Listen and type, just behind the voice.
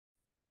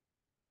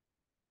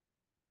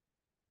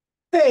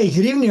Hey,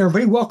 good evening,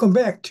 everybody. Welcome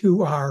back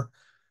to our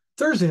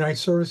Thursday night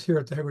service here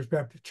at the Heyward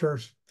Baptist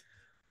Church.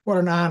 What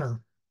an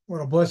honor, what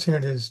a blessing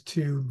it is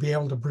to be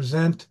able to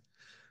present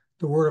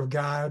the Word of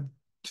God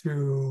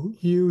to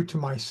you, to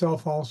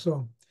myself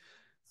also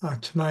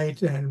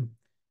tonight. And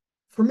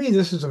for me,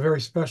 this is a very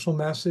special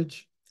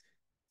message.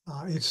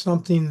 It's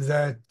something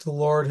that the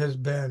Lord has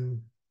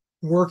been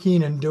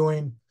working and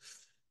doing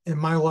in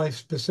my life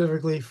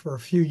specifically for a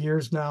few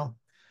years now.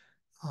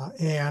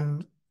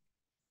 And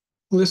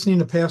listening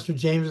to Pastor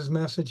James's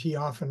message, he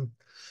often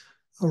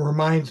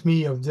reminds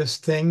me of this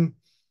thing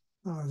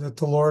that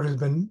the Lord has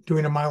been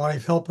doing in my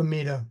life, helping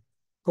me to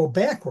go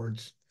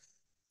backwards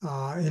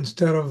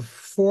instead of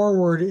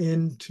forward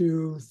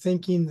into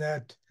thinking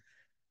that,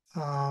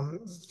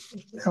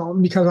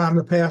 because I'm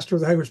the pastor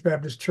of the Irish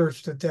Baptist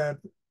Church, that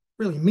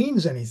really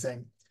means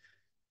anything.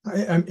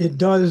 It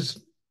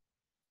does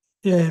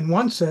in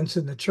one sense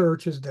in the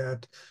church is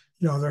that,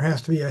 there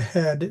has to be a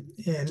head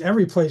in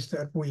every place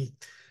that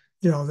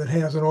that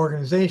has an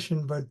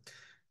organization. But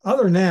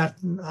other than that,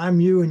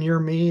 I'm you and you're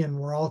me, and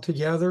we're all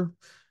together.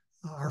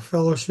 Our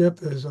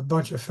fellowship is a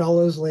bunch of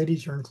fellas,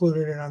 ladies are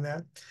included in on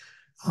that,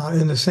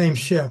 in the same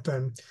ship.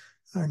 And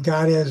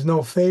God has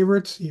no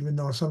favorites, even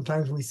though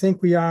sometimes we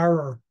think we are,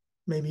 or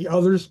maybe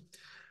others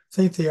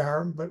think they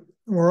are, but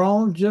we're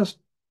all just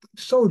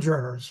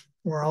sojourners.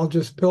 We're all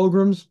just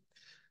pilgrims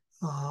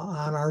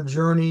on our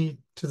journey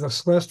to the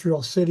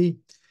celestial city,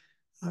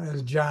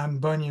 as John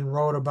Bunyan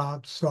wrote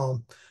about. So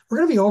we're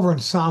going to be over in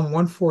Psalm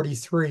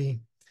 143,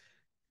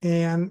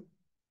 and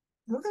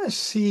we're going to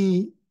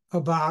see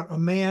about a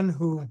man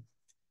who,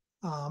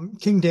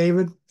 King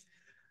David,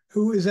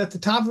 who is at the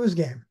top of his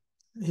game.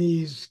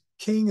 He's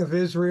king of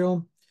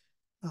Israel.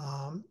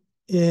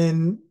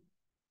 In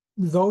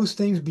those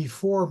things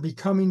before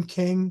becoming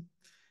king,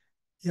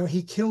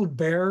 he killed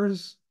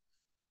bears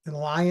and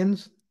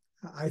lions.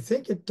 I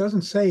think it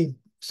doesn't say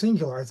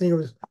singular. I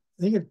think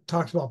it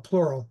talks about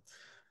plural.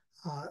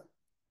 Uh,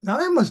 Now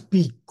that must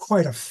be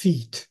quite a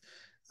feat.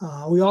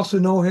 We also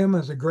know him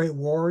as a great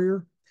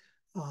warrior.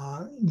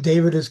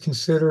 David is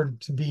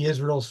considered to be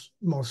Israel's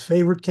most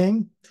favorite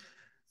king.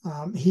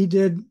 He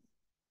did,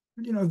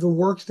 the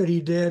works that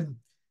he did,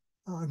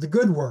 the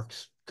good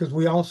works, because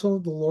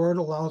the Lord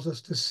allows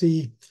us to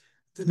see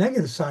the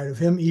negative side of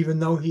him, even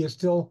though he is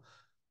still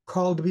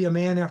called to be a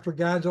man after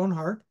God's own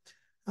heart.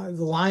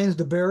 The lions,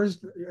 the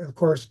bears, of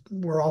course,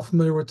 we're all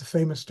familiar with the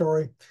famous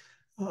story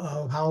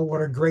of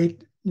what a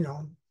great,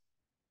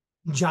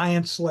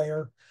 giant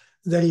slayer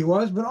that he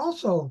was, but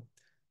also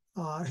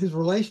his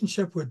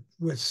relationship with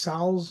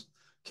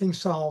King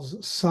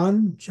Saul's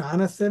son,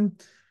 Jonathan,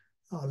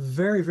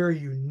 very, very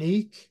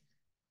unique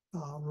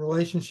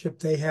relationship.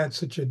 They had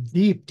such a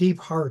deep, deep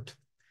heart.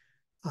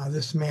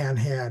 This man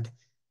had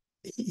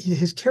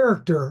his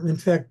character. In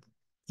fact,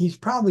 he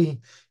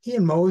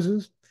and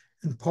Moses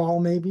and Paul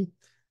maybe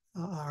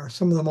are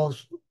some of the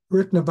most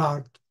written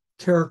about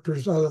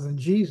characters other than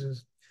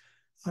Jesus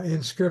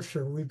in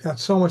Scripture. We've got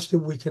so much that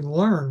we can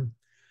learn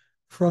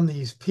from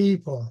these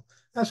people.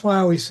 That's why I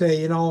always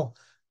say, a lot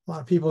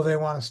of people, they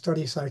want to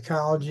study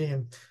psychology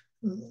and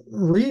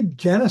read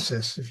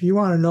Genesis. If you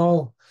want to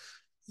know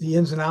the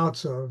ins and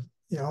outs of,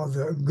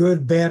 the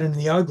good, bad, and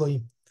the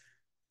ugly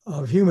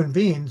of human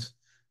beings,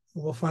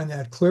 we'll find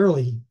that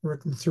clearly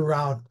written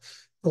throughout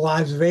the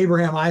lives of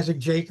Abraham, Isaac,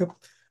 Jacob,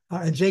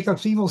 and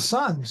Jacob's evil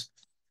sons,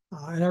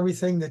 and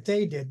everything that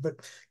they did. But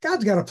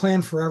God's got a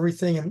plan for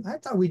everything. And I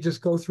thought we'd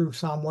just go through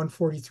Psalm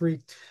 143.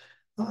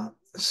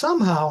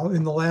 Somehow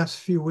in the last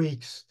few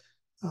weeks,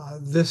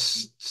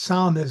 this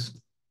psalm has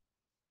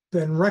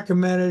been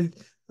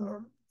recommended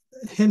or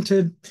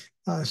hinted.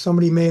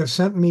 Somebody may have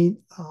sent me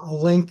a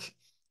link.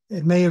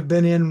 It may have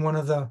been in one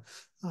of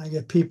I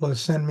get people to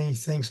send me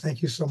things.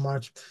 Thank you so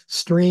much.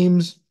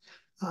 Streams.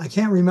 I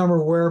can't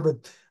remember where,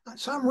 but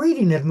so I'm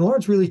reading it, and the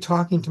Lord's really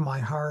talking to my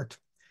heart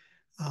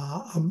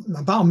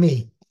about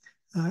me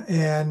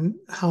and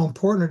how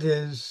important it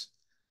is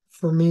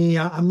for me.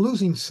 I'm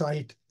losing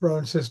sight, brothers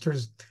and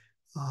sisters.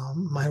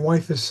 My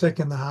wife is sick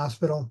in the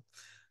hospital,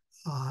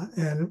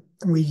 and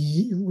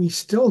we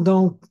still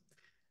don't.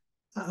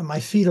 My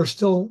feet are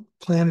still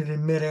planted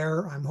in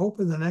midair. I'm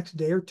hoping the next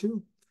day or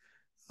two,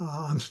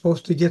 I'm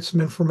supposed to get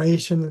some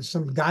information and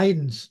some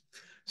guidance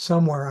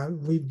somewhere.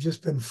 We've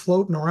just been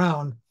floating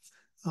around,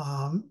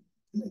 um,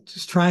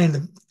 just trying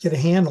to get a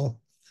handle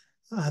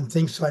on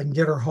things so I can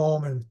get her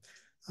home.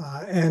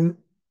 And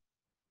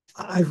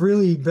I've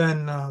really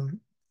been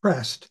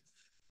pressed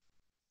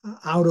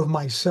out of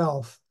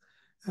myself,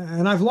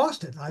 and I've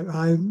lost it.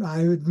 I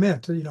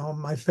admit,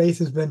 my faith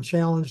has been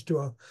challenged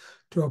to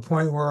a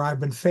point where I've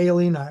been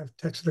failing. I've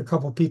texted a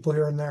couple people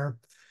here and there,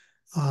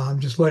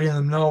 just letting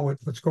them know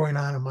what's going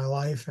on in my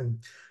life,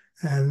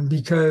 and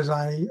because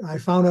I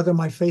found out that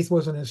my faith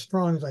wasn't as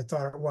strong as I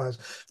thought it was.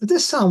 But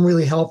this psalm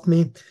really helped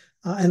me,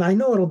 and I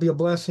know it'll be a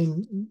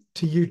blessing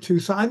to you too.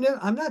 So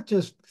I'm not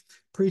just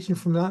preaching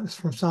from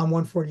Psalm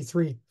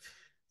 143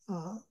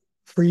 uh,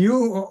 for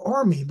you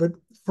or me, but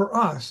for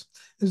us.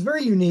 It's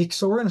very unique.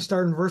 So we're going to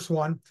start in verse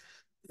 1.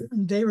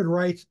 David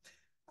writes,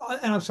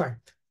 and I'm sorry,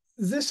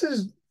 this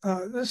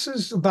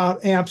is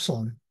about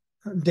Absalom,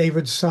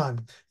 David's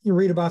son. You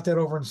read about that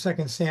over in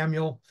Second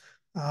Samuel,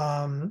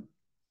 um,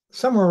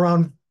 somewhere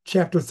around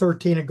chapter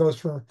 13. It goes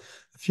for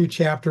a few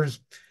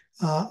chapters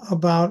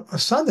about a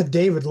son that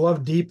David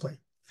loved deeply.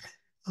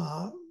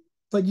 Uh,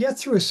 but yet,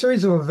 through a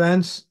series of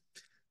events,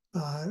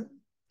 uh,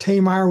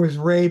 Tamar was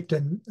raped,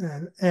 and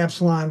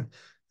Absalom.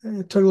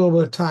 It took a little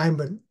bit of time,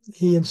 but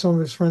he and some of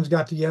his friends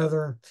got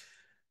together.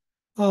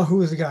 Oh, who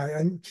was the guy?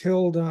 And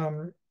killed.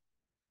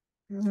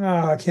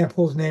 I can't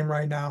pull his name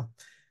right now.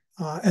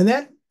 And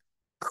that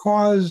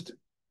caused,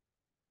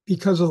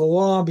 because of the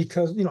law,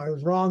 because it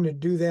was wrong to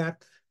do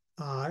that.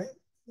 Uh,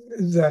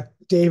 that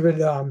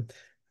David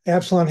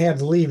Absalom had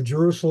to leave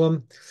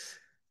Jerusalem,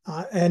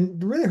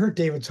 and really hurt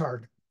David's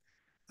heart.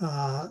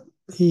 Uh,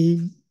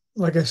 he,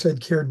 like I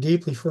said, cared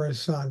deeply for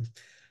his son.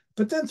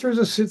 But then through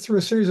a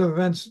series of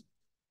events,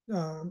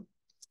 uh,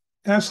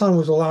 Absalom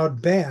was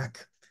allowed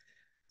back.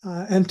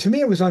 And to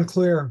me, it was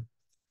unclear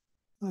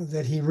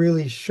that he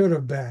really should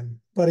have been.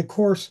 But of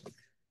course,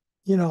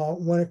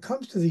 when it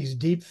comes to these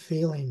deep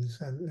feelings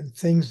and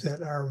things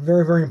that are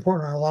very, very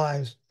important in our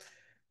lives,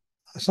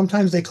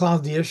 sometimes they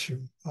cloud the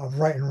issue of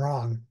right and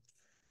wrong.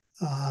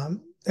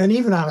 And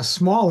even on a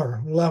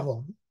smaller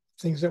level,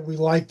 things that we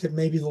like that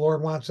maybe the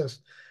Lord wants us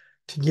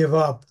to give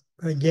up.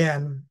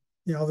 Again,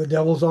 the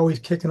devil's always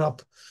kicking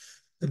up,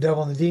 the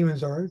devil and the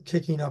demons are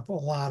kicking up a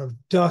lot of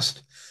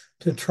dust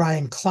to try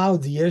and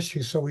cloud the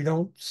issue so we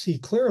don't see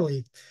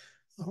clearly,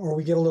 or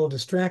we get a little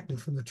distracted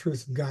from the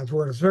truth of God's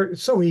word.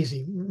 It's so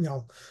easy.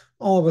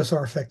 All of us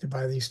are affected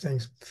by these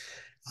things.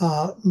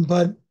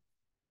 But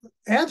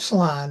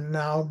Absalom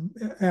now,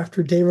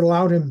 after David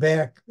allowed him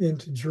back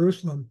into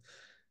Jerusalem,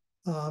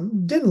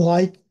 didn't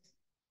like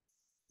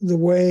the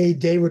way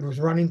David was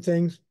running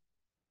things.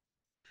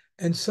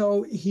 And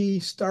so he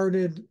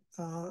started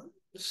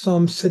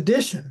some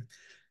sedition,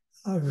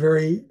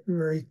 very,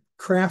 very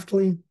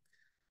craftily,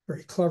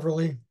 very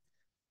cleverly,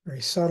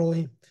 very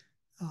subtly.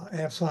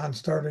 Absalom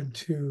started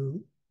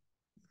to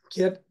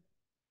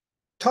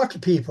talk to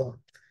people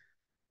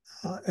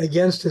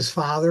against his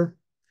father,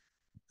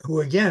 who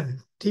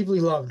again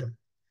deeply loved him.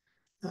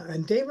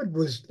 And David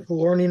was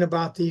learning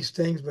about these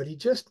things, but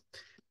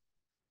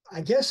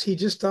I guess he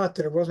just thought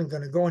that it wasn't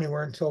going to go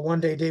anywhere until one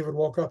day David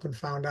woke up and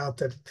found out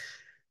that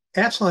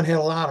Absalom had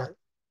a lot of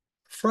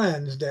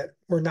friends that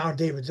were now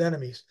David's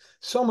enemies.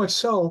 So much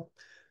so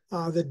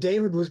that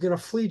David was going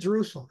to flee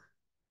Jerusalem.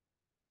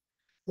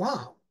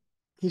 Wow,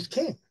 he's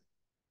king.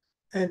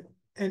 And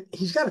and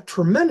he's got a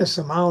tremendous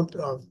amount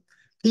of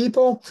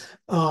people.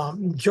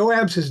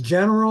 Joab's his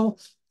general,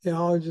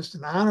 just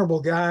an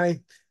honorable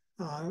guy,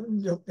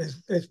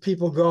 as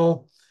people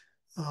go.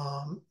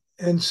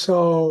 And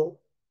so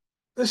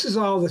this is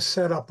all the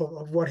setup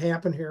of what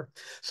happened here.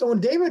 So when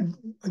David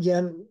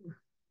again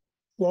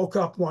woke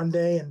up one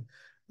day and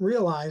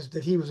realized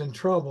that he was in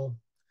trouble,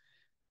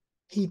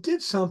 he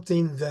did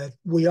something that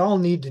we all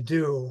need to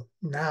do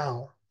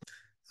now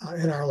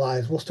in our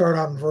lives. We'll start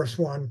out in verse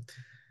 1.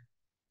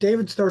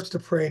 David starts to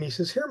pray and he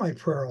says, "Hear my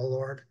prayer, O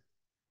Lord."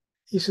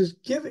 He says,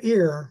 "Give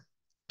ear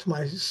to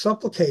my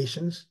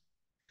supplications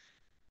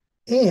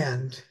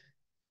and,"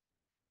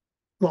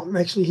 well,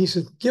 actually, he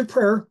says, give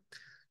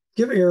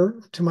ear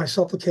to my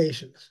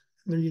supplications.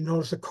 And then you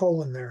notice a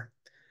colon there.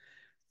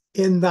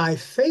 "In thy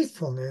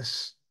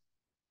faithfulness,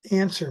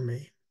 answer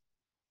me,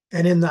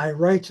 and in thy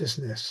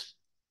righteousness."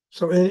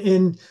 So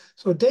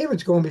so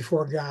David's going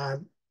before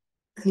God,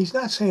 and he's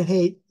not saying,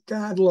 "Hey,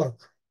 God,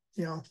 look,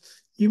 you know,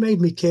 you made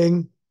me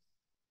king.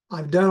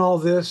 I've done all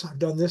this. I've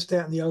done this,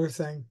 that, and the other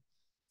thing.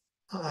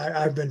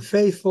 I've been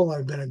faithful.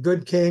 I've been a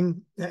good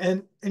king."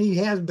 And he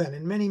has been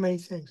in many, many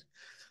things.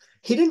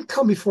 He didn't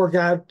come before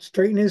God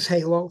straight in his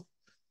halo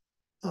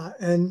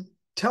and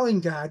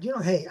telling God,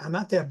 "Hey, I'm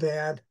not that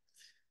bad.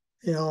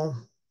 You know,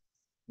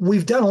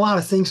 we've done a lot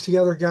of things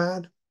together,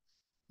 God.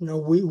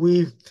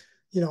 We've,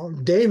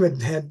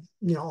 David had,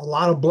 a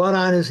lot of blood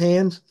on his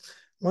hands."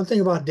 One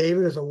thing about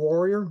David as a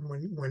warrior,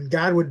 when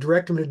God would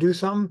direct him to do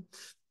something,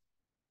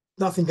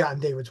 nothing got in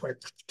David's way.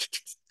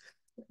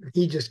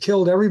 He just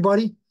killed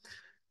everybody.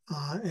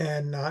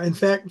 And in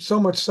fact, so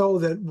much so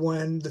that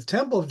when the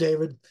Temple of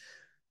David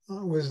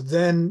was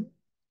then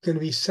going to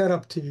be set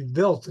up to be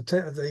built,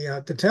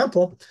 the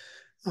temple,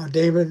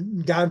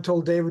 God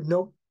told David,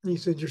 "Nope." He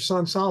said, "Your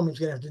son Solomon's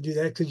going to have to do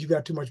that because you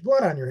got too much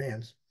blood on your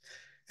hands."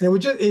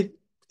 And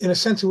in a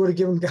sense, it would have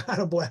given God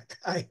a black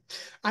eye.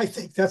 I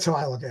think that's how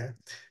I look at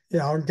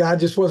it. God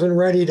just wasn't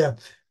ready to,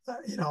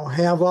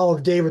 have all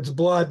of David's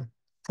blood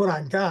put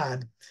on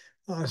God.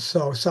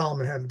 So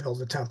Solomon had to build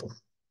the temple.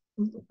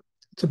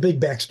 It's a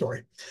big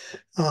backstory.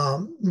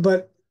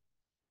 But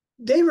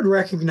David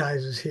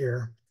recognizes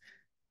here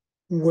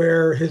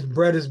where his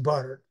bread is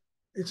buttered.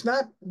 It's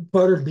not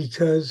buttered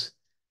because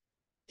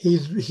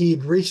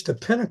he'd reached a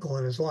pinnacle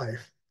in his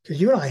life, because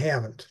you and I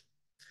haven't.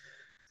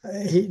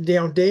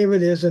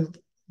 David isn't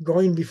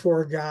going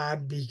before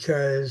God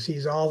because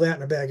he's all that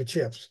in a bag of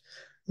chips,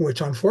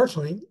 which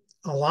unfortunately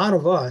a lot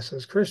of us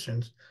as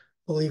Christians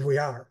believe we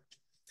are.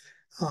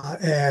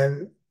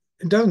 And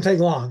it doesn't take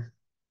long.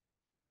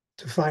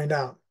 to find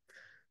out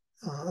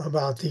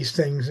about these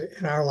things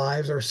in our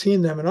lives or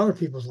seeing them in other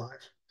people's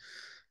lives.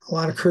 A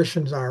lot of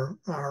Christians are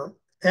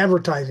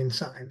advertising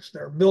signs.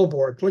 They're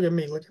billboards. Look at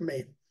me. Look at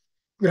me.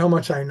 Look at how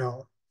much I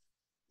know.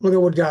 Look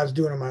at what God's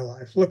doing in my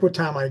life. Look what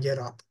time I get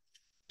up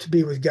to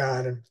be with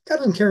God. And God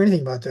doesn't care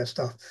anything about that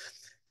stuff.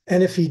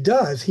 And if he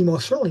does, he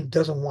most certainly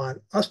doesn't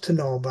want us to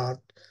know about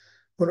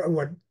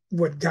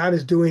what God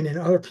is doing in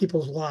other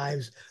people's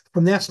lives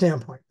from that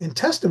standpoint. In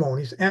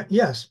testimonies,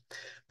 yes,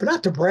 but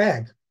not to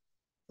brag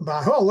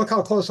about, oh, look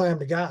how close I am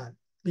to God.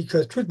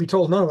 Because truth be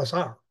told, none of us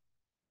are,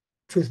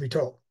 truth be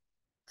told.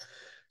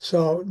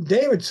 So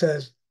David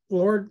says,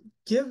 Lord,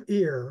 give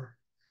ear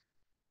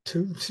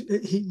to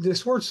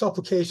this word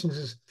supplications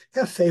is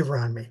have favor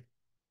on me.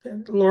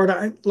 Lord,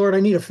 I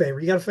need a favor.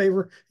 You got a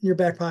favor in your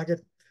back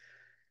pocket?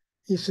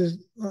 He says,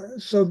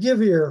 so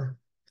give ear.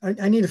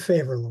 I need a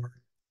favor, Lord,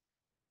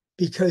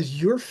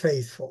 because you're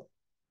faithful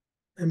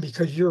and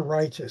because you're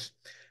righteous,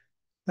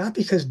 not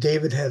because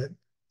David had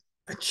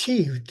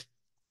achieved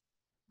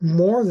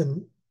more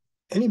than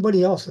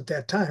anybody else at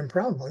that time,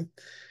 probably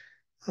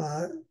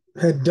uh,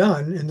 had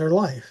done in their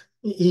life,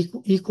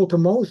 equal to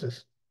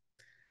Moses.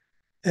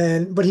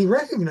 But he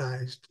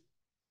recognized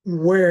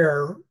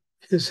where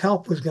his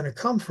help was going to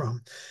come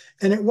from.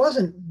 And it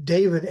wasn't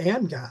David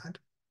and God,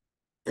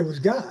 it was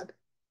God.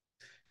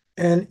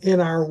 And in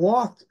our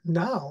walk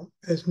now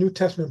as New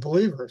Testament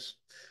believers,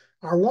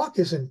 our walk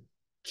isn't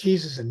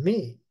Jesus and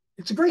me.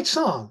 It's a great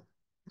song.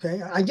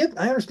 Okay.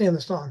 I understand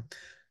the song,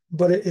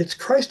 but it's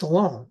Christ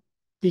alone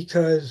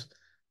because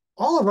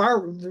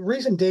the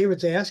reason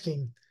David's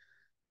asking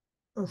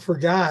for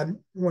God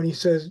when he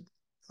says,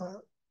 uh,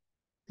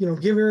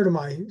 give ear to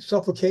my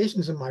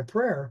supplications and my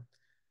prayer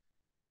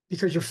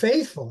because you're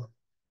faithful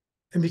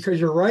and because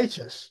you're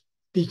righteous,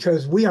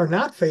 because we are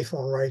not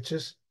faithful and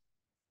righteous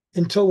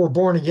until we're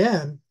born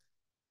again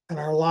and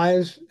our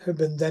lives have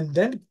been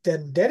then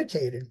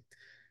dedicated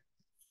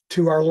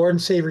to our Lord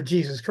and Savior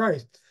Jesus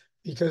Christ.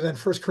 Because then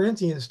First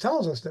Corinthians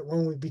tells us that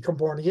when we become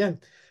born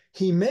again,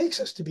 he makes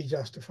us to be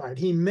justified.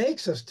 He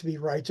makes us to be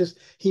righteous.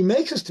 He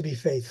makes us to be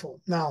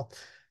faithful. Now,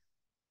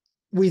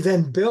 we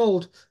then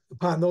build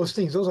upon those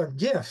things. Those are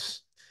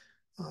gifts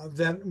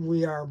that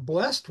we are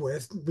blessed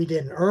with. We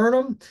didn't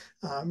earn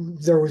them.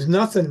 There was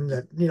nothing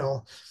that,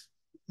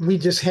 we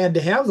just had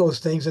to have those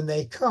things and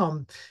they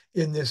come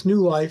in this new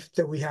life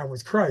that we have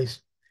with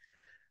Christ.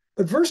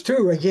 But verse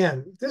 2,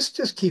 again, this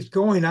just keeps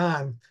going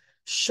on,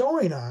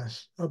 showing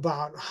us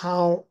about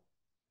how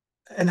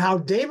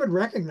David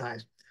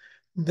recognized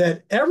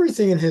that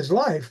everything in his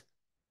life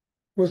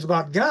was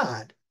about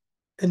God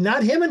and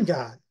not him and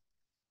God.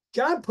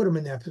 God put him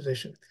in that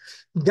position.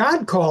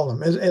 God called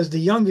him as the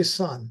youngest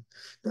son.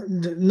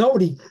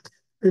 Nobody,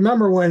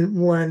 remember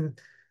when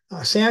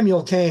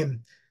Samuel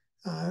came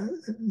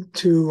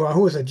to,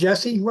 who was it,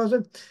 Jesse, was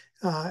it?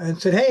 And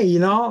said,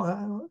 hey,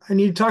 I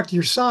need to talk to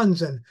your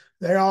sons. And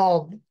they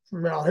all,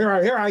 well,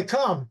 here I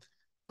come.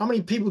 How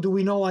many people do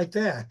we know like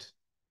that?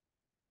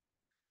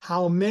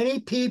 How many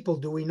people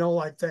do we know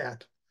like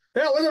that?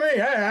 Yeah, look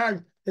at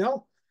me.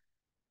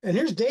 And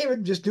here's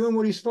David just doing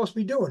what he's supposed to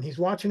be doing. He's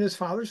watching his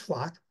father's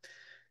flock.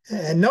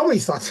 And nobody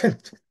thought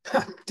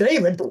that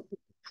David,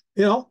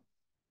 you know,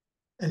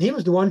 and he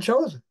was the one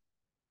chosen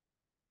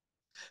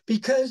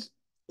because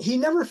he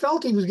never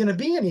felt he was going to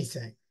be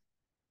anything.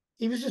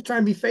 He was just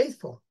trying to be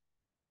faithful.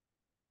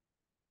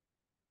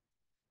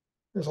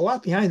 There's a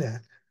lot behind that,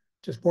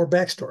 just more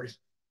backstories.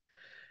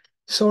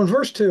 So in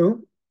verse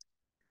 2,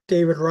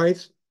 David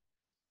writes,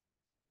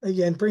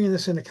 again, bringing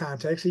this into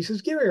context, he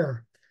says, give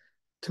ear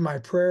to my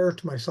prayer,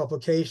 to my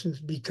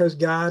supplications, because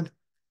God,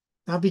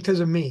 not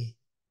because of me,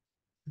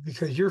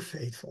 because you're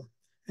faithful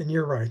and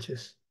you're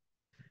righteous.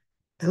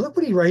 And look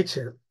what he writes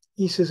here.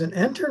 He says, and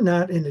enter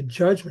not into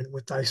judgment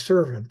with thy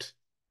servant,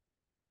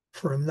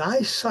 for in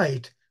thy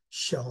sight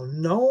shall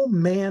no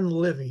man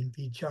living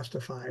be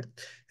justified.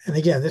 And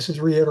again, this is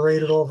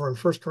reiterated over in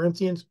First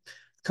Corinthians,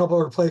 a couple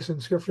other places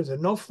in scripture,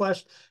 that no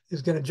flesh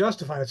is going to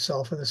justify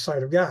itself in the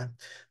sight of God.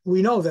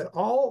 We know that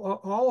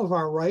all of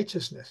our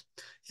righteousness,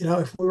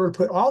 if we were to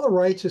put all the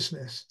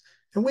righteousness,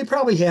 and we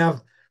probably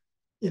have,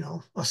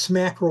 a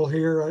smack roll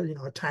here,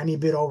 a tiny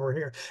bit over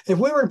here. If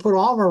we were to put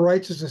all of our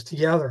righteousness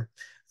together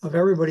of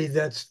everybody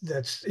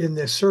that's in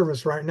this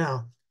service right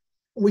now,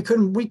 we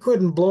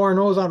couldn't blow our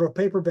nose out of a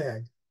paper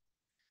bag.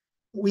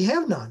 We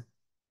have none.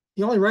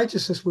 The only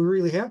righteousness we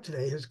really have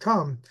today has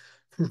come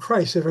from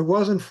Christ. If it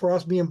wasn't for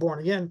us being born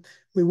again,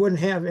 we wouldn't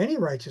have any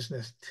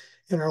righteousness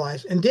in our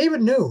lives. And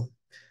David knew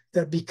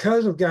that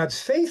because of God's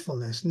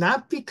faithfulness,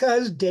 not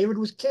because David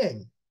was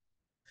king,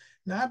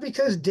 not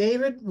because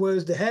David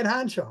was the head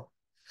honcho,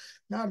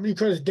 not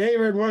because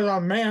David was a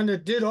man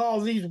that did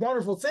all these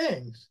wonderful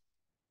things.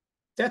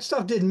 That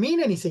stuff didn't mean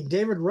anything.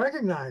 David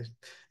recognized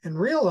and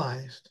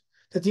realized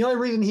that the only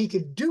reason he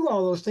could do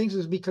all those things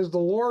is because the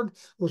Lord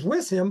was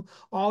with him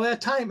all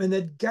that time, and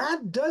that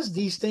God does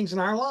these things in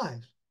our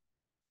lives.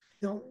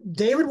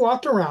 David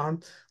walked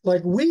around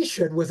like we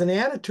should, with an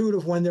attitude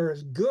of when there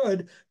is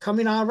good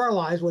coming out of our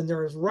lives, when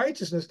there is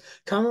righteousness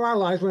coming out of our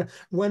lives,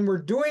 when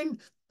we're doing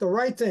the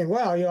right thing.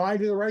 Well, I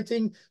do the right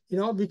thing,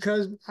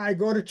 because I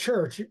go to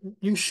church.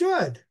 You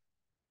should.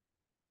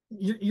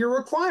 You're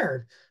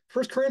required.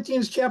 First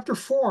Corinthians chapter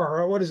 4,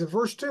 or what is it,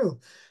 verse 2?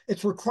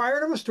 It's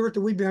required of a steward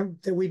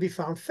that we be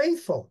found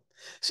faithful.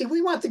 See,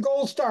 we want the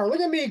gold star.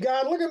 Look at me,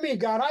 God. Look at me,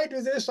 God. I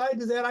do this, I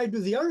do that, I do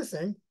the other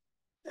thing.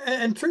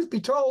 And truth be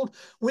told,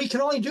 we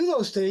can only do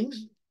those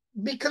things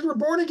because we're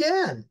born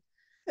again.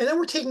 And then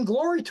we're taking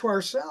glory to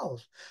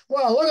ourselves.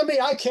 Well, look at me.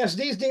 I cast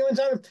these demons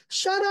out.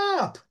 Shut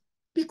up.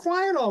 Be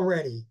quiet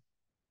already.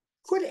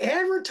 Quit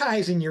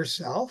advertising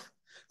yourself.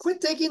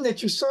 Quit thinking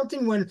that you're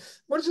something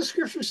what does the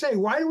scripture say?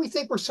 Why do we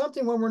think we're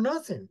something when we're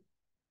nothing?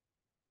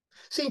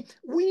 See,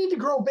 we need to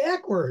grow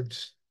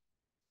backwards.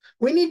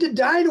 We need to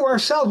die to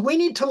ourselves. We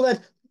need to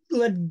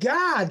let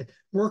God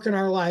work in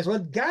our lives.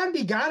 Let God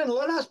be God and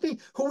let us be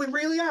who we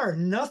really are.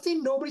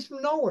 Nothing, nobody's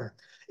from nowhere.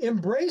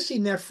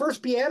 Embracing that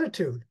first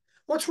beatitude.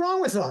 What's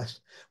wrong with us?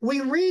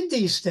 We read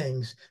these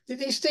things.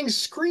 These things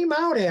scream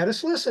out at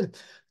us. Listen,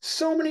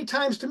 so many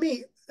times to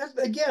me,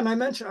 again, I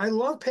mentioned I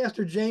love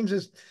Pastor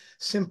James's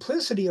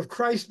simplicity of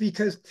Christ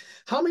because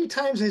how many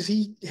times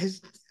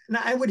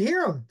now I would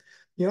hear him,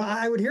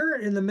 I would hear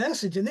it in the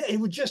message and it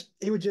would just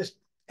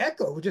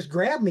echo, it would just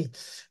grab me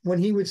when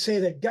he would say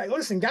that, God,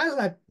 listen,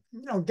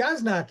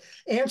 God's not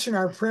answering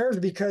our prayers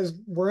because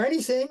we're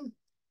anything.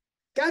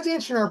 God's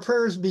answering our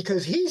prayers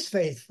because he's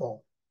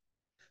faithful,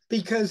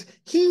 because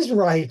he's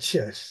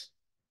righteous,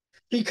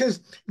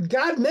 because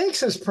God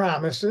makes us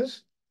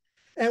promises.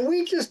 And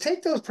we just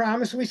take those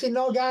promises and we say,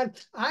 no, God,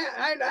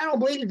 I don't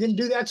believe you can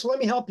do that, so let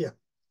me help you.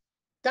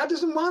 God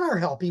doesn't want our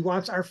help. He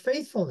wants our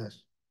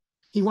faithfulness.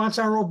 He wants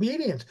our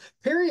obedience,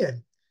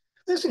 period.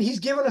 Listen, he's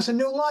given us a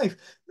new life.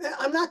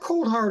 I'm not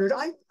cold-hearted.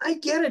 I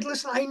get it.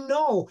 Listen, I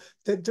know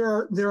that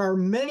there are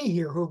many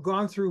here who have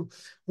gone through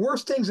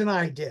worse things than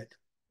I did.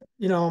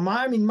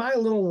 My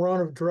little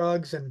run of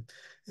drugs and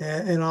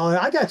all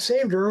that. I got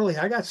saved early.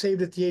 I got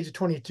saved at the age of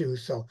 22.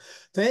 So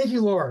thank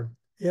you, Lord.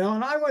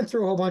 And I went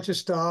through a whole bunch of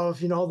stuff,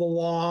 the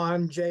law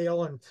and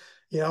jail and,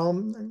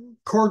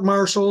 court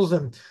martials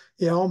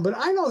but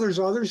I know there's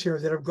others here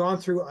that have gone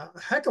through a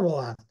heck of a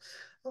lot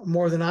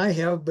more than I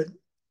have, but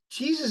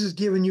Jesus has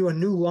given you a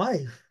new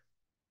life.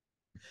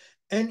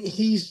 And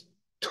he's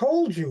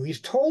told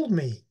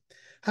me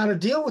how to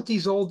deal with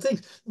these old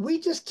things. We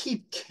just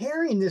keep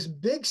carrying this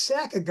big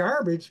sack of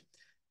garbage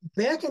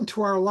back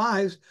into our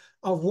lives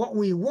of what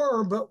we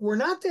were, but we're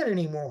not that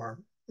anymore.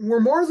 We're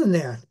more than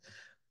that.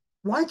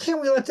 Why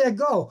can't we let that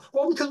go?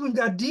 Well, because we've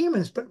got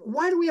demons. But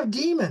why do we have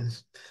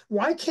demons?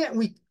 Why can't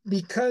we?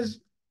 Because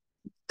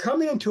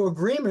coming into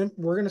agreement,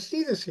 we're going to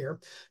see this here,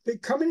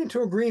 but coming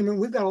into agreement,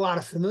 we've got a lot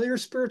of familiar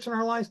spirits in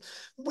our lives.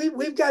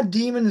 We've got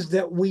demons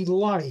that we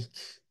like.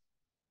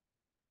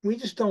 We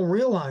just don't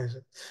realize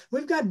it.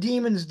 We've got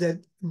demons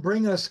that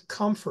bring us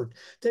comfort.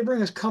 They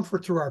bring us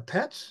comfort through our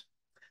pets.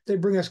 They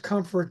bring us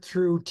comfort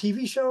through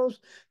TV shows.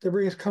 They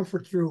bring us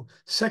comfort through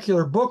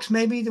secular books,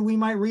 maybe that we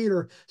might read,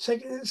 or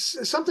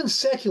something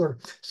secular.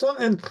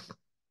 And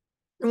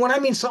when I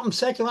mean something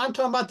secular, I'm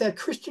talking about that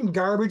Christian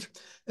garbage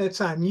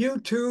that's on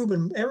YouTube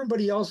and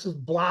everybody else's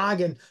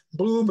blog and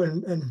Bloob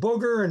and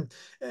Booger and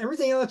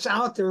everything else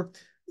out there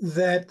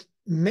that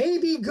may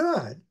be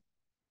good,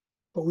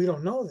 but we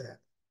don't know that.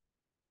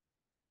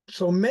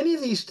 So many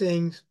of these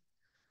things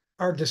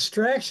are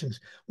distractions.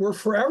 We're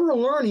forever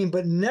learning,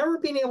 but never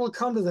being able to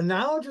come to the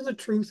knowledge of the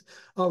truth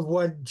of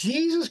what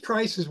Jesus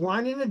Christ is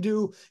wanting to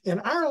do in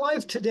our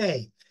life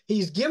today.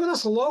 He's given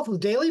us a loaf of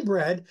daily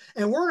bread,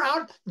 and we're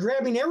out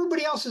grabbing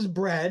everybody else's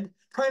bread,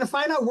 trying to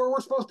find out where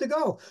we're supposed to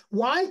go.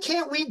 Why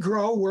can't we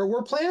grow where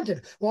we're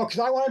planted? Well, because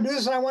I want to do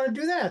this and I want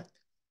to do that.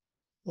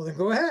 Well, then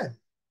go ahead.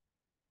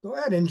 Go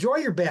ahead. Enjoy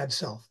your bad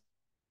self.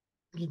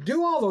 You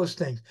do all those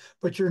things,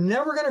 but you're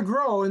never going to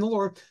grow in the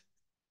Lord.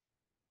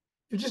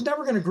 You're just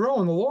never going to grow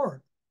in the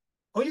Lord.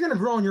 Oh, you're going to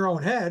grow in your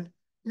own head.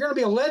 You're going to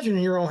be a legend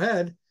in your own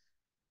head.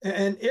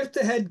 And if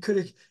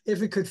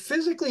it could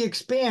physically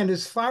expand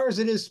as far as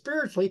it is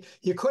spiritually,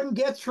 you couldn't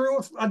get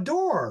through a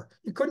door.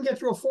 You couldn't get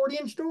through a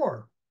 40-inch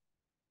door.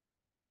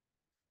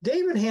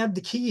 David had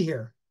the key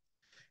here.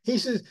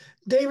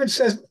 David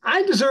says,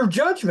 I deserve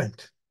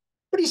judgment,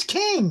 but he's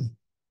king.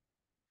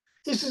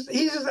 He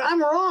says, I'm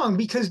wrong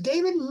because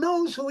David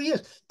knows who he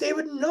is.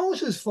 David knows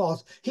his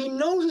faults. He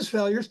knows his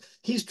failures.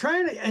 He's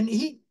trying to, and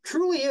he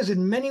truly is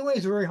in many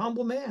ways a very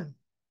humble man.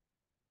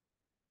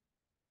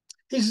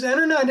 He says,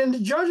 enter not into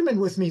judgment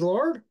with me,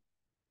 Lord.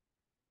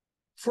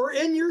 For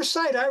in your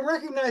sight, I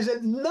recognize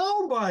that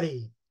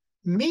nobody,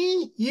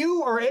 me,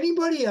 you, or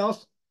anybody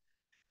else,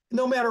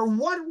 no matter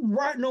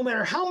no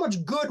matter how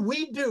much good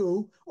we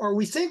do or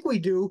we think we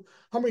do,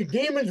 how many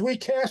demons we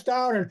cast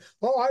out, and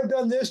oh, I've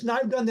done this and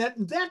I've done that.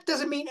 That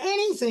doesn't mean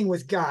anything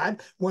with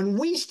God when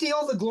we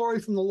steal the glory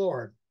from the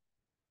Lord.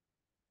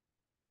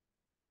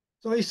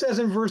 So he says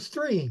in verse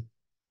 3,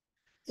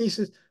 he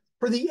says,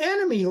 for the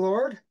enemy,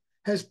 Lord,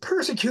 has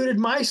persecuted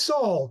my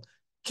soul,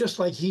 just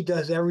like he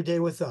does every day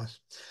with us.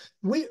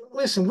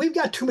 We've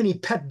got too many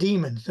pet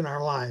demons in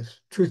our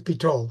lives, truth be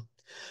told.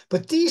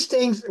 But these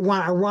things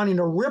are wanting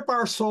to rip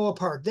our soul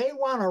apart. They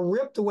want to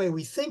rip the way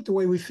we think, the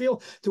way we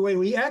feel, the way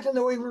we act, and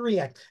the way we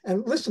react.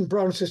 And listen,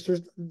 brothers and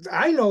sisters,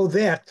 I know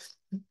that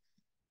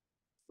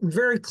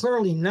very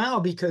clearly now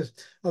because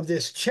of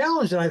this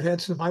challenge that I've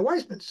had since my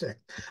wife's been sick.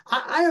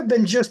 I have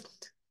been just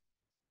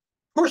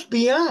pushed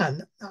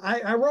beyond.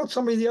 I wrote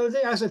somebody the other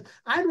day, I said,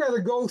 I'd rather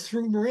go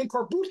through Marine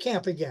Corps boot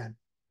camp again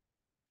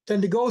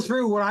than to go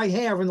through what I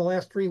have in the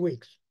last 3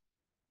 weeks.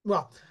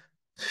 Well,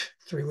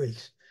 3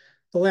 weeks,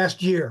 the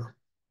last year.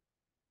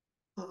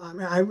 I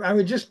mean, I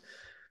would just,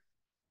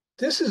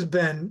 this has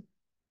been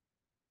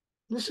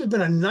this has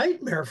been a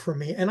nightmare for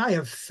me, and I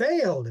have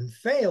failed and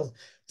failed.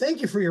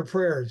 Thank you for your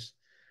prayers.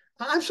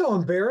 I'm so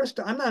embarrassed.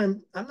 I'm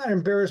not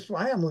embarrassed.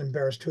 I am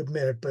embarrassed to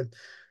admit it, but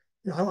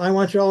I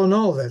want you all to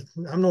know that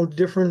I'm no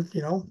different.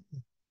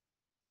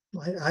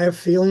 I have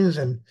feelings,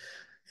 and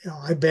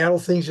I battle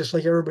things just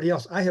like everybody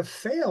else. I have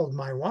failed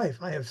my wife.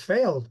 I have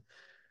failed.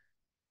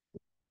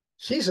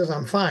 She says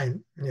I'm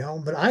fine,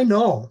 but I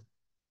know,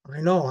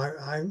 and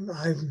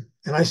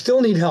I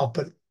still need help,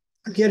 but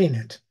I'm getting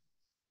it.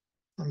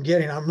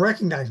 I'm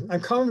recognizing, I'm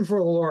coming before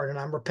the Lord and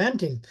I'm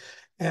repenting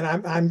and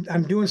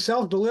I'm doing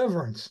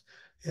self-deliverance,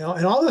 and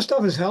all this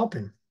stuff is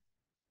helping.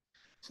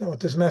 That's not what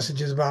this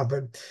message is about,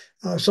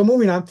 but so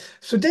moving on.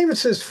 So David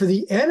says, for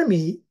the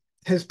enemy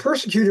has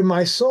persecuted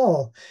my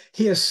soul.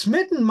 He has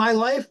smitten my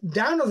life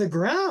down to the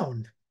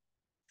ground,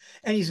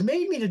 and he's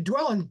made me to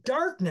dwell in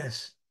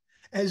darkness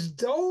as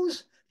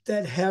those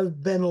that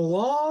have been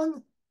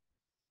long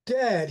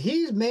dead.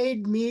 He's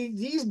made me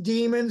these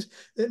demons.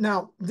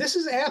 Now, this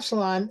is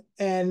Absalom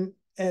and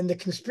the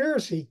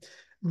conspiracy,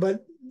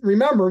 but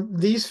remember,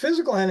 these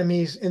physical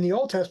enemies in the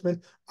Old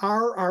Testament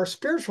are our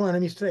spiritual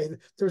enemies today.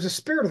 There's a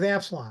spirit of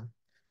Absalom.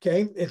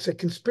 Okay, it's a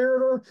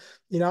conspirator.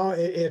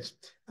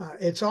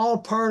 It's all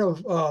part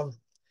of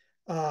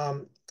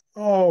um,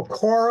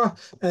 Korah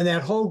and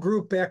that whole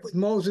group back with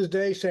Moses'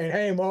 day, saying,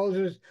 "Hey,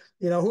 Moses,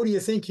 who do you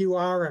think you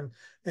are?"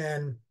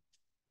 And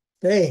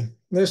hey,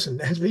 listen,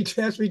 that's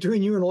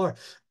between you and the Lord.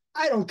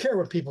 I don't care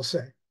what people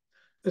say.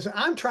 Listen,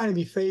 I'm trying to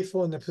be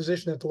faithful in the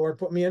position that the Lord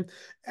put me in,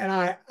 and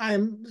I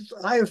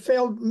have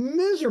failed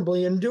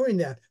miserably in doing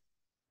that.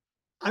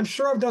 I'm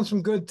sure I've done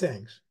some good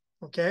things,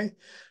 okay,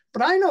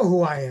 but I know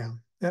who I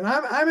am, and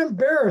I'm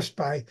embarrassed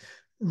by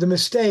the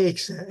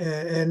mistakes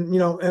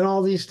and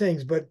all these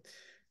things. But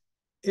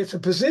it's a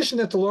position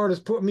that the Lord has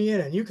put me in,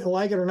 and you can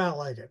like it or not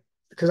like it,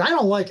 because I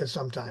don't like it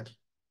sometimes.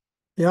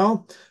 You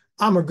know,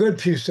 I'm a good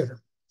pew sitter.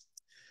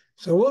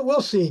 So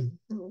we'll see.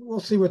 We'll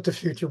see what the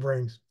future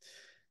brings.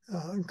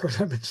 Of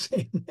course, I've been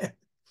saying that.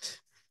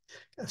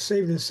 I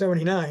saved in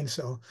 '79,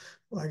 so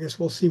I guess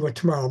we'll see what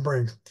tomorrow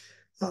brings.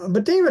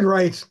 But David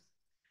writes,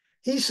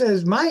 he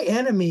says, my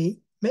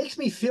enemy makes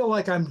me feel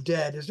like I'm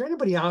dead. Is there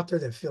anybody out there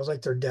that feels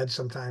like they're dead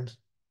sometimes?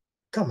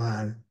 Come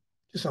on,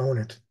 just own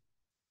it.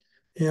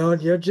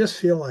 You just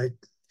feel like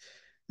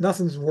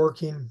nothing's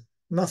working,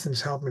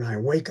 nothing's helping. I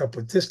wake up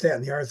with this, that,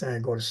 and the other thing. I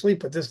go to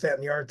sleep with this, that,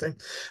 and the other thing.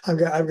 I've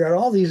got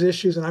all these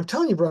issues, and I'm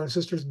telling you, brothers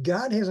and sisters,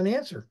 God has an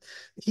answer.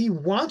 He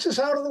wants us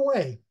out of the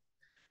way.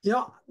 You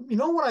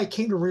know what I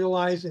came to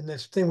realize in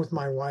this thing with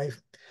my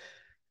wife?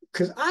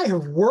 Because I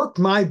have worked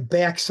my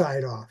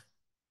backside off.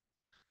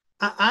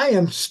 I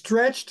am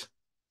stretched.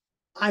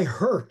 I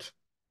hurt.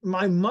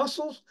 My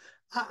muscles,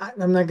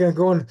 I'm not going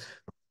to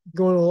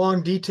go into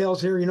long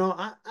details here.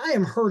 I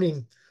am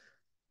hurting,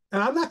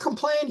 and I'm not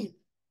complaining.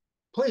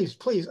 Please,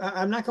 please,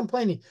 I'm not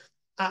complaining.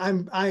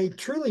 I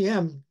truly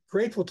am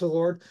grateful to the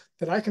Lord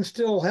that I can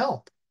still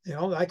help.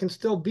 I can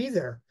still be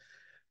there.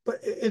 But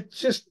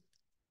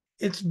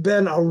it's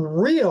been a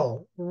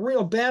real,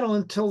 real battle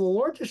until the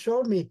Lord just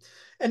showed me.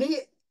 And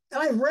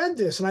I've read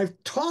this and I've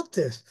taught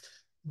this,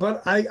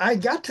 but I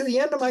got to the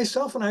end of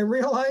myself and I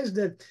realized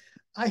that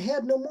I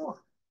had no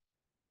more.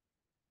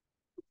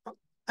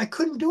 I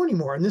couldn't do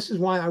anymore. And this is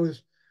why I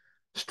was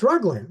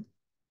struggling,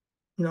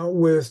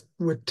 with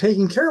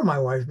taking care of my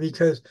wife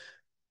because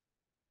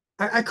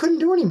I couldn't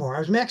do anymore. I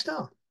was maxed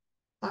out.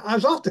 I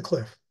was off the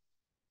cliff.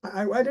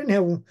 I didn't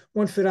have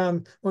one foot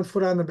on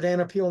the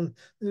banana peel and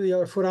the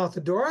other foot out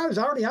the door. I was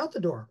already out the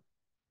door.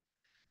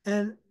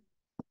 And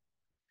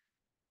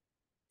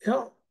you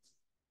know,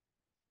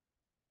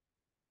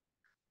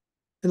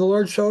 and the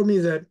Lord showed me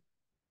that,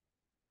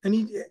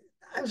 and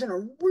I was in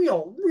a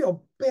real,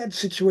 real bad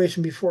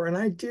situation before, and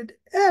I did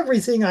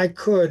everything I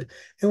could.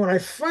 And when I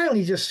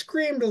finally just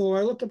screamed to the Lord,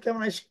 I looked up to him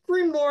and I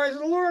screamed to the Lord. I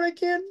said, Lord, I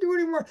can't do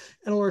anymore.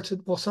 And the Lord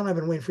said, well, son, I've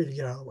been waiting for you to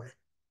get out of the way.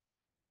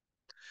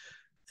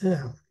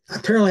 Yeah.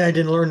 Apparently I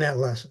didn't learn that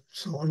lesson.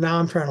 So now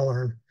I'm trying to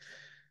learn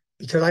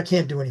because I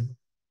can't do anymore.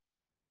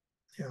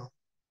 You know,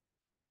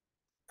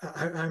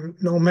 I'm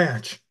no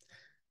match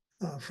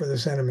for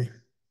this enemy.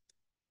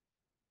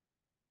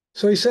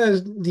 So he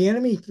says, the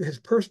enemy has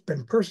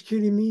been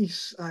persecuting me.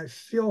 I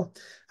feel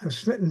I'm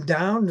smitten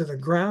down to the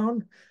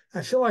ground.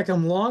 I feel like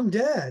I'm long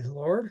dead,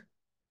 Lord.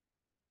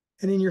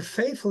 And in your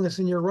faithfulness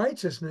and your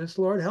righteousness,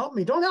 Lord, help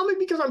me. Don't help me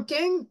because I'm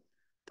king.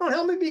 Don't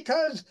help me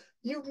because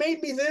you've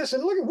made me this.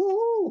 And look at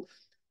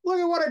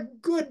what a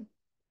good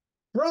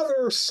brother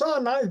or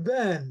son I've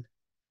been,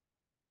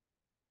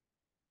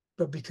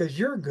 but because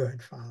you're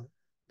good, Father,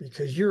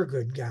 because you're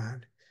good,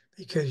 God,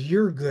 because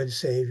you're good,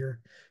 Savior,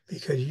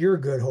 because you're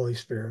good, Holy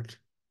Spirit.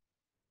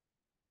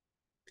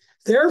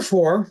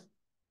 Therefore,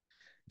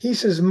 he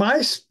says,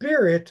 my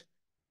spirit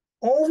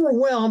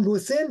overwhelmed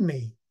within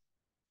me.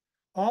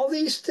 All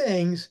these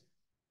things,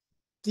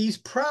 these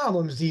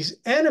problems, these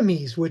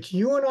enemies, which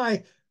you and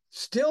I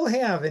still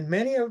have in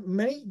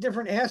many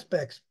different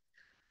aspects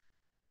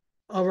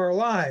of our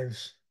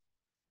lives,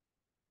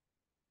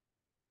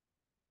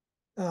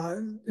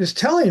 is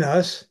telling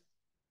us,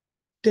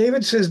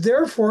 David says,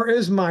 therefore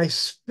is my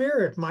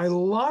spirit, my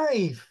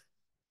life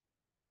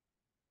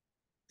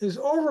is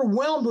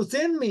overwhelmed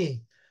within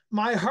me.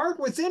 My heart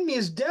within me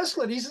is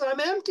desolate. He says, I'm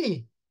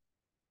empty.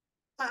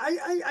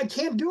 I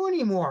can't do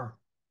anymore.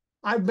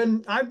 I've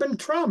been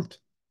trumped.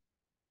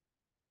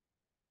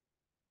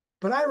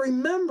 But I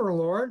remember,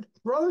 Lord,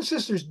 brothers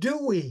and sisters, do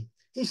we?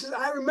 He says,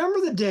 I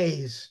remember the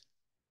days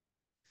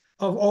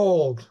of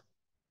old,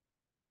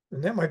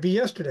 and that might be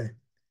yesterday.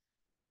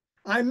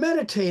 I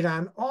meditate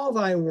on all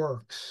thy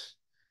works.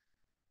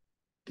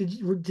 Did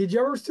you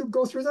ever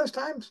go through those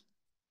times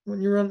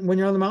when you're on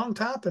the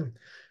mountaintop? And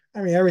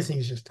I mean,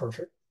 everything's just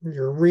perfect.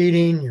 You're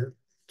reading, you're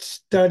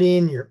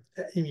studying,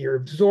 you're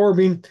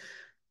absorbing.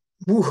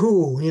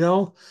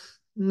 Woohoo!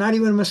 Not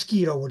even a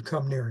mosquito would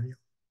come near you.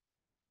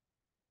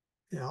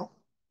 You know,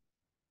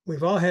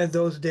 we've all had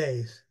those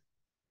days.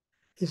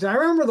 He said, I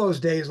remember those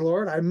days,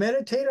 Lord. I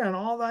meditated on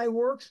all thy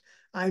works.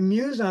 I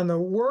mused on the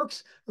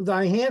works of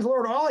thy hands,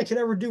 Lord. All I could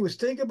ever do was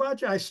think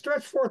about you. I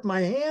stretched forth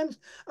my hands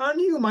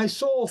unto you. My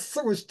soul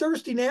was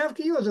thirsting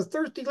after you as a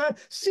thirsty land.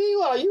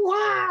 Selah, you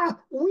are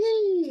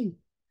we.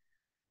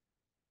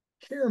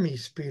 Hear me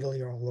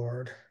speedily, O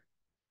Lord.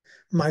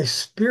 My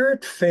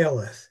spirit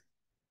faileth.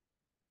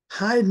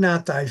 Hide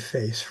not thy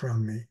face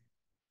from me,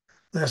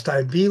 lest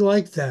I be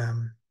like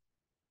them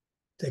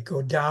that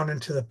go down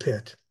into the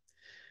pit.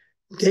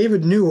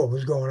 David knew what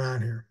was going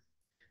on here.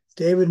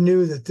 David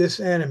knew that this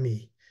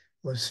enemy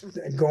was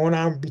going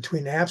on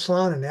between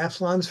Absalom and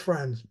Absalom's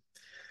friends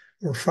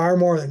were far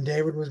more than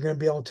David was going to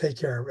be able to take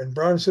care of. And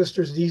brothers and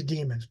sisters, these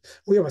demons,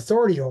 we have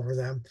authority over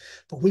them,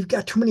 but we've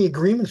got too many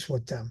agreements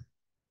with them.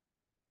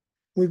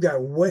 We've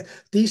got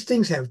these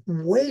things have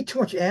way too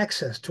much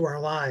access to our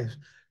lives.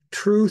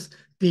 Truth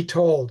be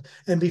told.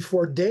 And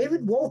before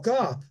David woke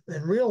up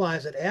and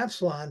realized that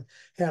Absalom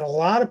had a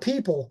lot of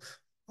people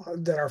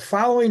that are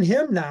following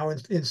him now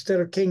instead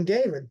of King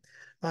David,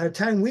 by the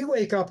time we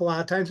wake up a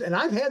lot of times, and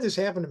I've had this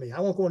happen to me. I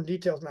won't go into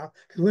details now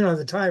because we don't have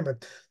the time,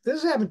 but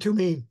this has happened to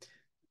me.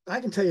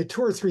 I can tell you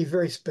two or three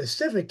very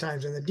specific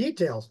times in the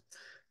details,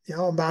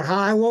 about how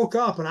I woke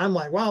up and I'm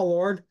like, wow,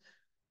 Lord,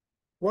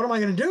 what am I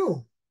going to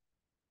do?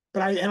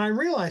 But I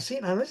realize, see,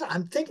 I'm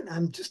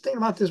just thinking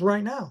about this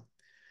right now.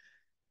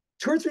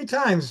 Two or three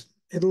times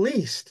at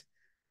least,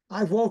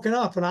 I've woken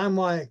up and I'm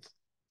like,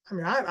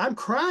 I'm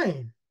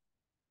crying,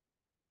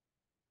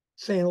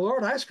 saying,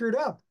 Lord, I screwed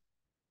up.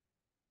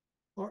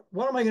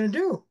 What am I going to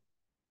do?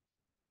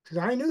 Because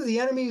I knew the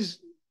enemies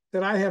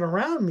that I had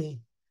around me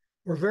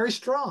were very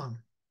strong.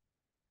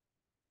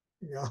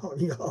 I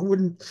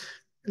wouldn't,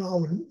 I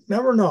would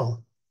never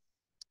know.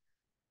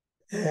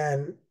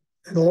 And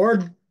the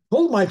Lord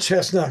pulled my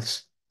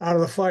chestnuts out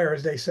of the fire,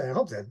 as they say. I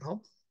hope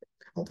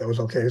that was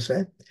okay to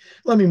say.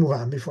 Let me move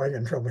on before I get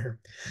in trouble here.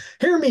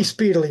 Hear me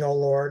speedily, O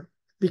Lord,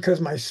 because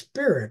my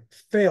spirit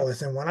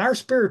faileth. And when our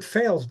spirit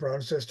fails,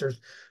 brothers and sisters,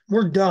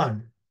 we're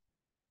done.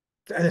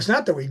 And it's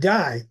not that we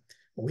die,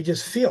 but we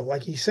just feel,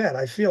 like he said,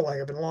 I feel like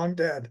I've been long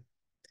dead.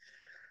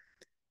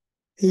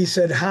 He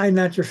said, hide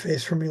not your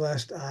face from me,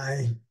 lest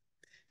I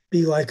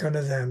be like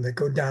unto them that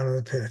go down to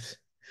the pit.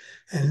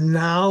 And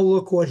now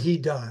look what he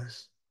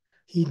does.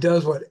 He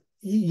does what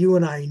you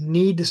and I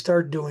need to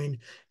start doing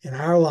in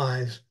our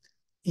lives,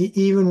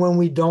 even when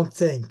we don't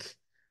think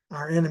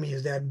our enemy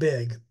is that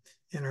big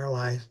in our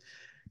lives.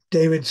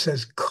 David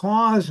says,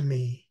 cause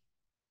me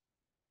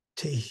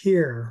to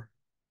hear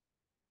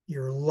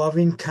your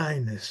loving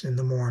kindness in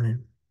the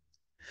morning.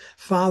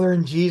 Father,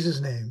 in Jesus'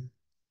 name,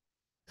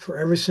 for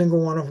every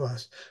single one of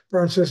us,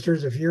 brothers and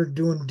sisters, if you're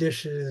doing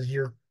dishes,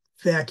 you're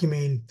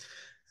vacuuming,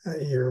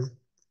 you're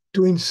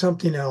doing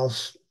something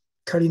else,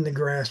 cutting the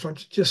grass, why don't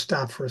you just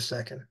stop for a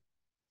second?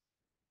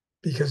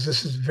 Because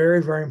this is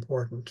very, very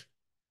important.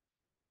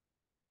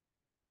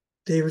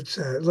 David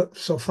said, look,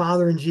 so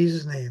Father, in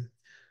Jesus' name,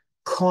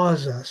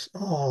 cause us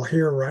all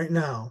here right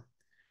now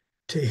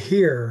to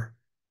hear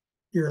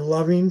your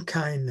loving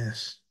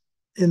kindness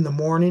in the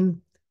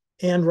morning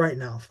and right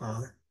now,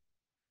 Father.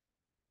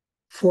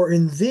 For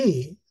in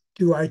thee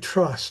do I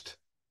trust.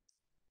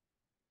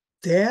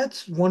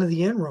 That's one of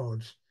the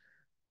inroads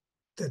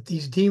that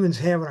these demons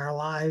have in our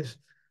lives.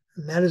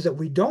 And that is that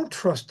we don't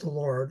trust the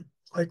Lord.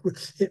 Like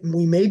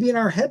we maybe in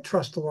our head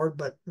trust the Lord,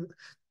 but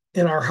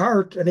in our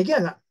heart, and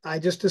again, I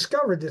just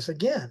discovered this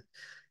again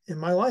in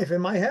my life.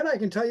 In my head, I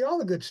can tell you all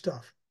the good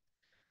stuff.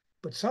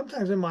 But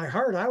sometimes in my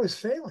heart, I was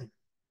failing.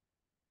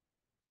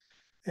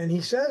 And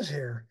he says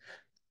here,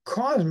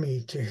 cause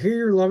me to hear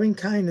your loving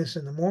kindness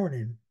in the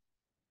morning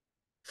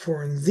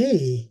for in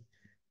thee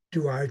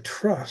do I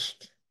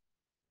trust.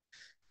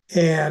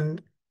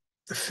 And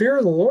the fear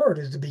of the Lord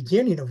is the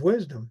beginning of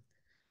wisdom.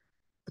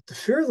 But the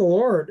fear of the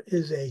Lord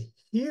is a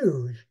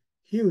huge,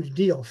 huge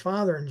deal.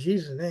 Father, in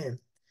Jesus' name,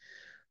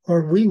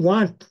 Lord, we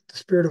want the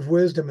spirit of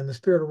wisdom and the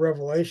spirit of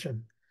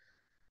revelation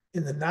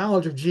in the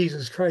knowledge of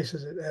Jesus Christ,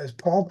 as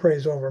Paul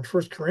prays over in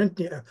 1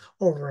 Corinthians,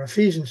 over in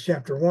Ephesians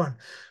chapter 1.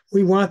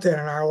 We want that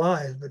in our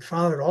lives. But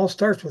Father, it all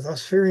starts with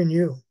us fearing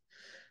you.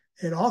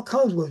 It all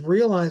comes with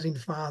realizing,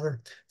 Father,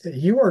 that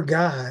you are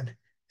God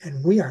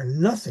and we are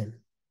nothing.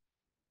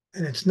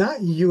 And it's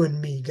not you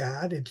and me,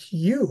 God, it's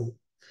you.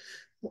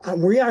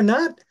 We are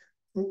not,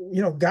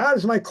 God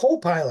is my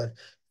co-pilot.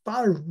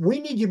 Father, we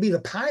need you to be the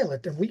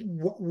pilot, and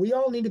we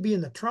all need to be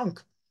in the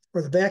trunk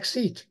or the back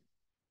seat,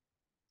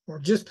 or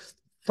just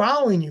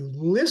following you,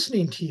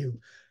 listening to you,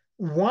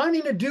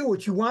 wanting to do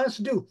what you want us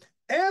to do.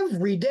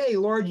 Every day,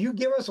 Lord, you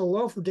give us a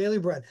loaf of daily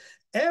bread.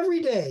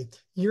 Every day,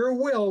 your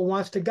will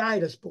wants to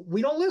guide us, but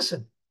we don't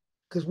listen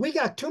because we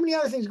got too many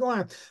other things going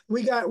on.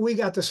 We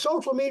got the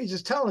social media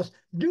just telling us,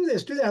 do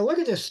this, do that, look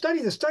at this,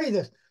 study this, study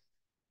this.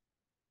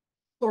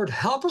 Lord,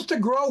 help us to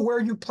grow where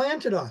you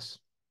planted us.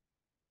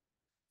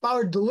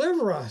 Father,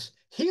 deliver us,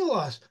 heal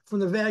us from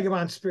the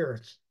vagabond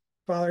spirits.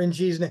 Father, in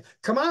Jesus' name,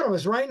 come out of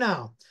us right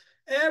now.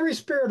 Every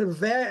spirit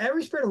of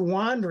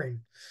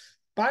wandering,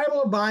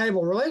 Bible to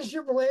Bible,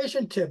 relationship to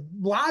relationship,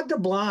 blog to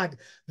blog,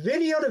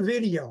 video to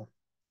video,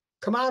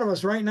 come out of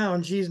us right now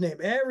in Jesus' name.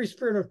 Every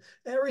spirit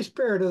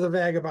of the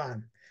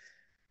vagabond,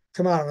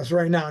 come out of us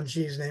right now in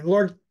Jesus' name.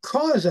 Lord,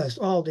 cause us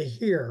all to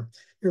hear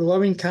your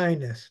loving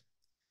kindness,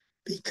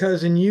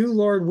 because in you,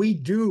 Lord, we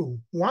do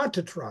want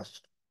to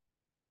trust.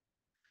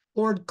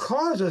 Lord,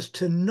 cause us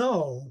to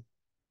know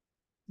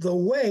the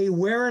way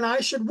wherein I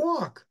should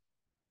walk.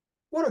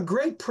 What a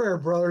great prayer,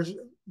 brothers,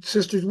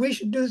 sisters. We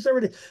should do this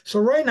every day.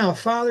 So right now,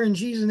 Father, in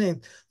Jesus'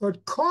 name,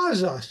 Lord,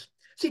 cause us.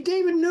 See,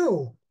 David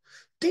knew.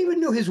 David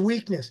knew his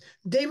weakness.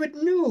 David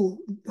knew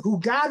who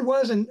God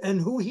was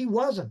and who he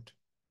wasn't.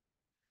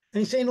 And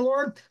he's saying,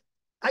 Lord,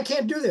 I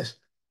can't do this.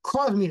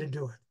 Cause me to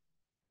do it.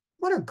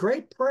 What a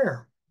great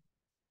prayer.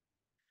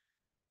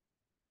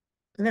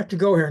 I have to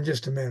go here in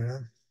just a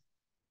minute.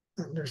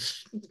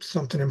 There's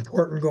something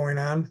important going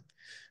on,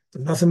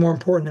 but nothing more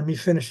important than me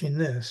finishing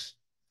this.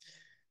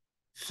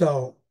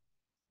 So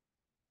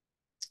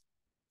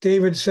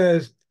David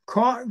says,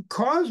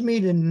 cause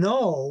me to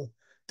know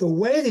the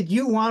way that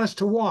you want us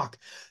to walk.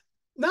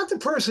 Not the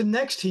person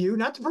next to you,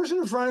 not the person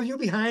in front of you,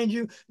 behind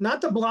you,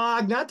 not the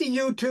blog, not the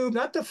YouTube,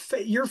 not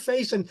your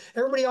face and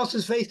everybody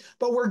else's face,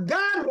 but where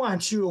God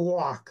wants you to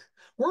walk.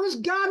 Where does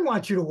God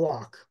want you to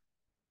walk?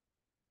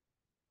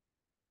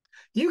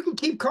 You can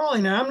keep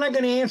calling, and I'm not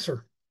going to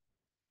answer.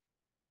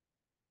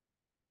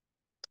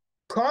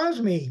 Cause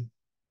me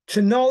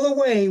to know the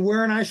way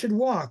wherein I should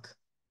walk.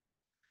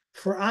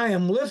 For I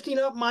am lifting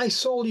up my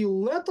soul to you.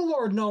 Let the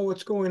Lord know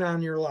what's going on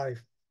in your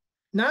life.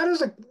 Not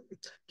as a,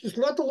 just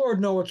let the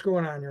Lord know what's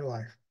going on in your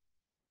life.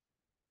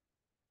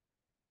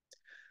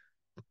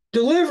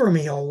 Deliver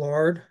me, O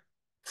Lord,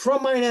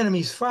 from mine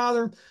enemies.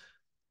 Father,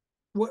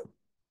 what,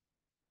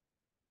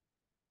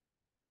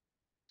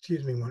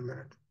 excuse me 1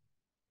 minute.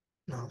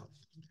 No.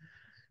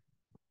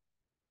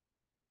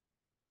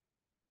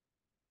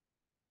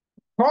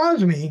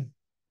 Cause me,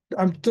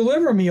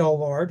 deliver me, O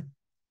Lord,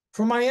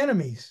 from my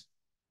enemies.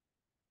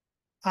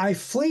 I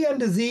flee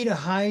unto thee to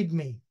hide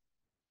me.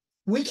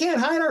 We can't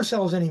hide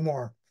ourselves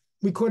anymore.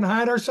 We couldn't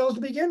hide ourselves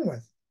to begin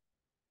with.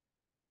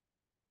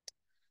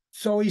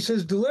 So he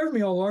says, deliver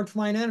me, O Lord,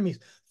 from mine enemies.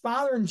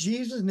 Father, in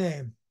Jesus'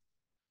 name,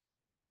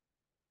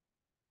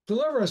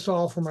 deliver us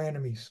all from our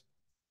enemies.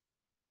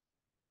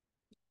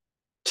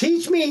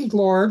 Teach me,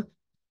 Lord,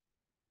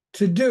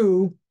 to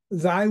do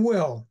thy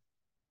will,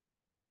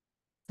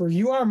 for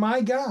you are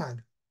my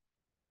God.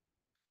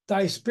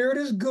 Thy spirit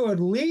is good.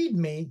 Lead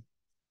me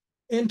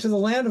into the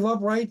land of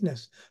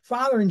uprightness.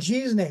 Father, in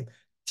Jesus' name,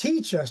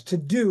 teach us to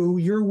do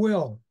your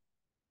will.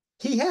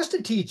 He has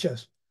to teach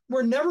us.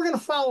 We're never going to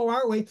follow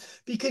our way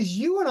because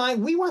you and I,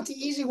 we want the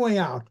easy way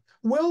out.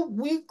 Well,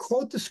 we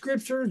quote the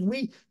scriptures,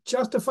 we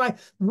justify,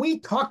 we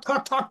talk,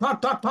 talk, talk,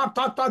 talk, talk, talk,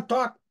 talk, talk,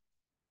 talk,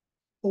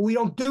 but we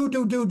don't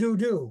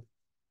do.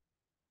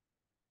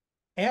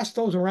 Ask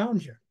those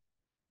around you.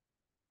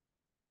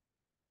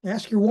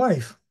 Ask your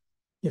wife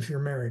if you're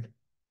married.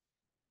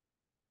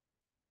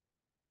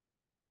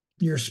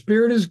 Your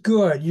spirit is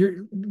good.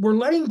 We're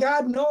letting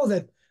God know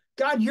that,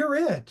 God, you're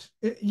it.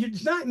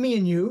 It's not me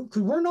and you,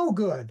 because we're no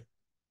good.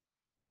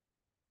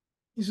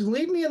 He says,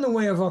 lead me in the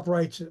way of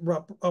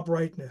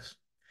uprightness.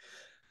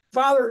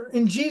 Father,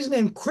 in Jesus'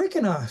 name,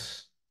 quicken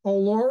us, O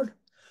Lord,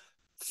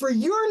 for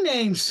your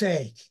name's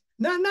sake.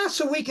 Not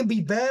so we can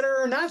be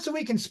better, not so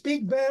we can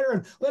speak better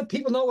and let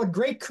people know what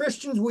great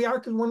Christians we are,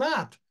 because we're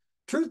not.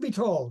 Truth be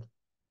told,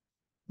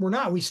 we're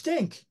not. We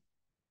stink.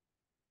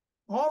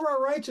 All of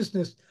our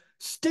righteousness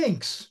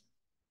stinks.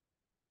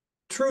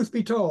 Truth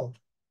be told.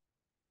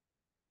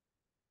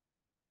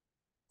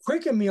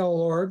 Quicken me, O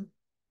Lord,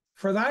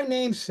 for thy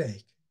name's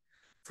sake,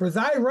 for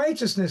thy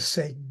righteousness'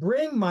 sake.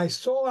 Bring my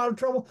soul out of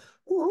trouble.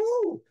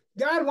 Woohoo!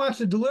 God wants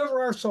to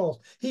deliver our souls.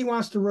 He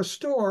wants to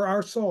restore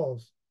our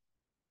souls.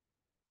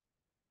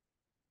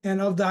 And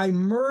of thy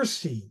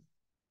mercy,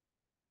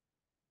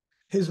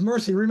 his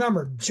mercy,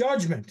 remember,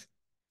 judgment,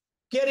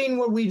 getting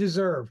what we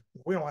deserve.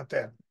 We don't want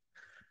that.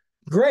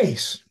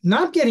 Grace,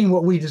 not getting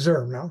what we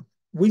deserve. No,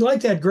 we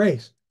like that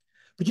grace.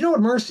 But you know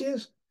what mercy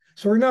is?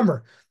 So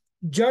remember,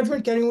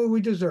 judgment, getting what we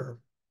deserve.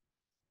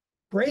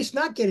 Grace,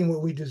 not getting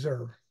what we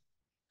deserve.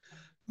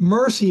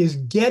 Mercy is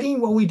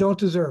getting what we don't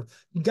deserve.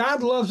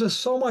 God loves us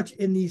so much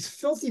in these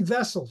filthy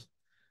vessels.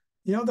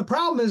 You know, the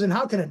problem is, and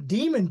how can a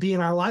demon be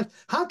in our life?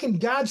 How can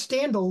God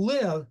stand to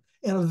live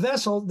in a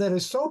vessel that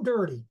is so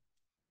dirty?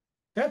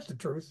 That's the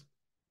truth.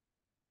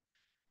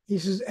 He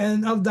says,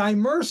 and of thy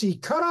mercy,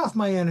 cut off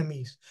my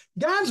enemies.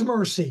 God's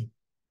mercy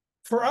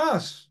for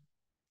us.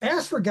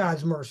 Ask for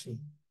God's mercy.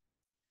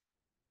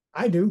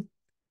 I do.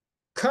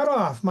 Cut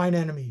off mine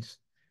enemies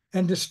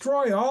and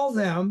destroy all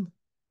them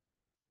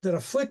that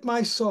afflict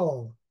my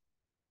soul,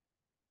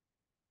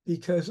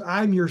 because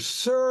I'm your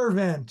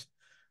servant.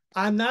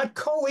 I'm not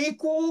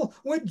co-equal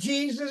with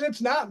Jesus. It's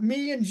not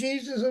me and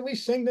Jesus as we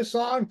sing the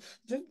song,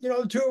 you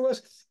know, the two of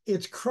us.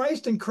 It's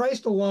Christ and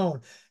Christ alone.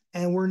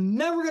 And we're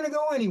never going to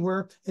go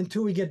anywhere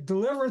until we get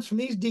deliverance from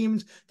these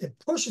demons that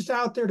push us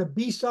out there to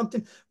be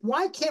something.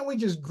 Why can't we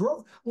just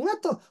grow?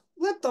 Let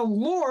the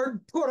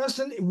Lord put us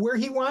in where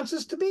he wants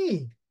us to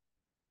be.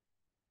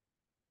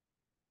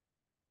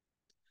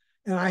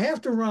 And I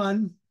have to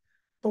run,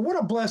 but what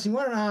a blessing,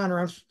 what an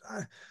honor.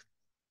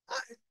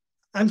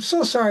 I'm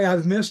so sorry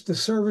I've missed the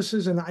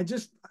services, and I'm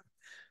just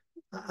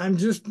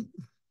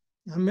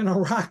I'm in a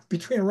rock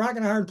between a rock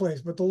and a hard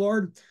place. But the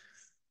Lord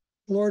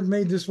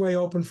made this way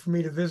open for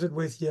me to visit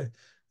with you.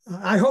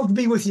 I hope to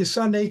be with you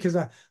Sunday, because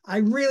I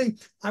really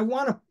I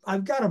want to.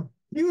 I've got a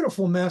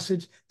beautiful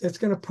message that's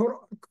going to put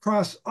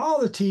across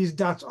all the T's,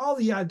 dots all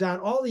the dot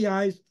all the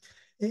I's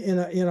in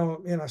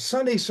a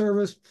Sunday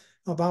service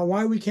about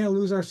why we can't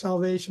lose our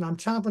salvation. I'm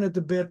chomping at the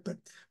bit, but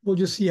we'll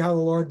just see how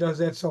the Lord does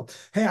that. So,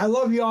 hey, I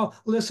love you all.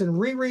 Listen,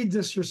 reread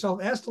this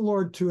yourself. Ask the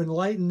Lord to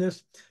enlighten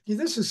this.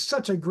 This is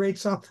such a great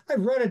psalm.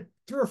 I've read it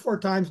 3 or 4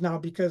 times now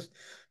because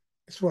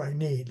it's what I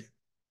need.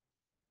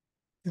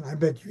 And I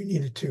bet you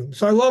need it too.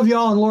 So I love you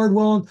all, and Lord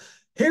willing,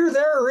 here,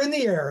 there, or in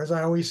the air, as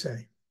I always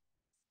say.